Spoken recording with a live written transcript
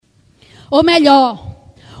Ou melhor,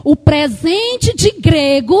 o presente de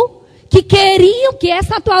grego que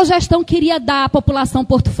essa atual gestão queria dar à população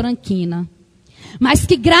porto-franquina. Mas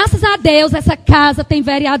que, graças a Deus, essa casa tem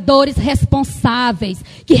vereadores responsáveis,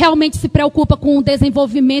 que realmente se preocupam com o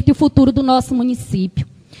desenvolvimento e o futuro do nosso município.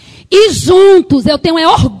 E juntos, eu tenho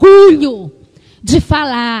orgulho de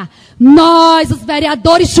falar, nós, os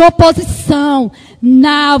vereadores de oposição,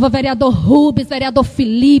 Nalva, vereador Rubens, vereador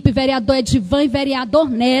Felipe, vereador Edivan e vereador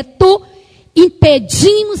Neto,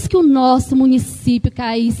 impedimos que o nosso município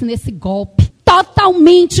caísse nesse golpe.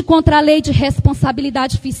 Totalmente contra a lei de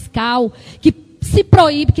responsabilidade fiscal, que se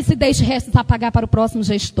proíbe que se deixe restos a pagar para o próximo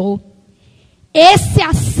gestor. Esse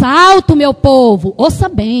assalto, meu povo, ouça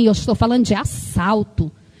bem, eu estou falando de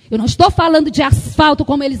assalto. Eu não estou falando de asfalto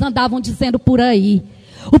como eles andavam dizendo por aí.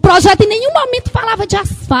 O projeto em nenhum momento falava de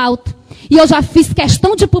asfalto. E eu já fiz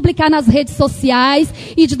questão de publicar nas redes sociais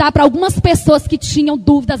e de dar para algumas pessoas que tinham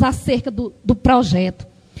dúvidas acerca do projeto.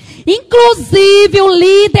 Inclusive o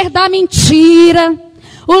líder da mentira,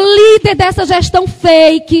 o líder dessa gestão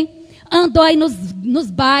fake, andou aí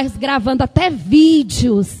nos bairros gravando até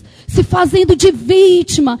vídeos, se fazendo de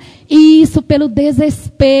vítima. E isso pelo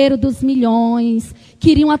desespero dos milhões.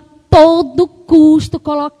 Queriam a todo custo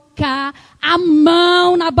colocar a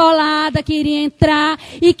mão na bolada, que iria entrar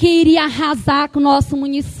e que iria arrasar com o nosso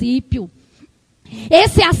município.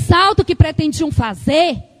 Esse assalto que pretendiam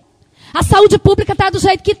fazer, a saúde pública está do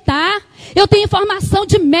jeito que está. Eu tenho informação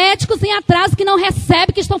de médicos em atraso que não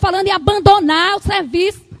recebem, que estão falando em abandonar o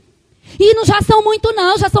serviço. E não já são muito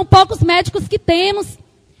não, já são poucos médicos que temos.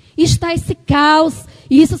 E está esse caos.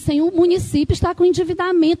 Isso sem o município estar com um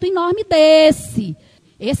endividamento enorme desse.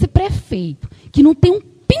 Esse prefeito, que não tem um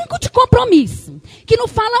pingo de compromisso, que não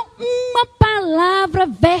fala uma palavra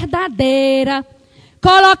verdadeira,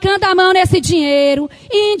 colocando a mão nesse dinheiro,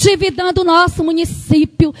 endividando o nosso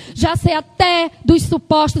município, já sei até dos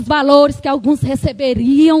supostos valores que alguns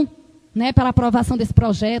receberiam, né, pela aprovação desse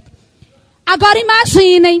projeto. Agora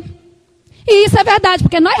imaginem, e isso é verdade,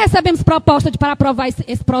 porque nós recebemos proposta para aprovar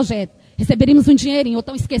esse projeto, receberíamos um dinheirinho, eu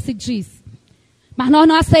estou esquecido disso. Mas nós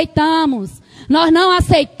não aceitamos. Nós não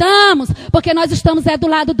aceitamos, porque nós estamos do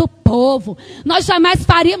lado do povo. Nós jamais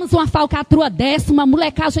faríamos uma falcatrua dessa, uma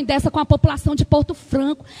molecagem dessa com a população de Porto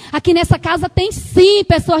Franco. Aqui nessa casa tem sim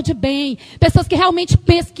pessoas de bem, pessoas que realmente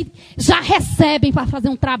pensam que já recebem para fazer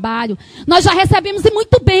um trabalho. Nós já recebemos e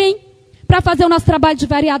muito bem para fazer o nosso trabalho de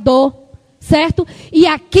vereador, certo? E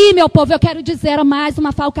aqui, meu povo, eu quero dizer, era mais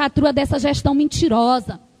uma falcatrua dessa gestão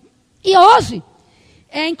mentirosa. E hoje,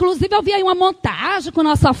 inclusive eu vi aí uma montagem com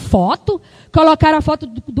nossa foto, colocaram a foto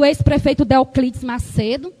do ex-prefeito Deoclides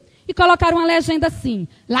Macedo e colocaram uma legenda assim,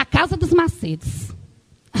 La Casa dos Macedos.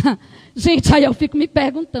 Gente, aí eu fico me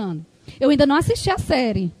perguntando. Eu ainda não assisti a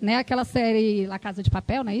série, né? Aquela série La Casa de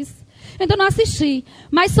Papel, não é isso? Eu ainda não assisti,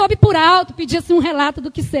 mas soube por alto, pedi assim um relato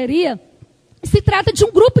do que seria. Se trata de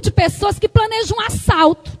um grupo de pessoas que planejam um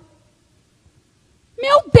assalto.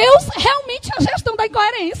 Meu Deus, realmente a gestão da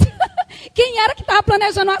incoerência. Quem era que estava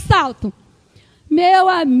planejando o assalto? Meu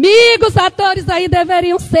amigo, os atores aí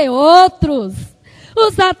deveriam ser outros.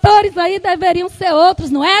 Os atores aí deveriam ser outros,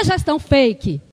 não é gestão fake.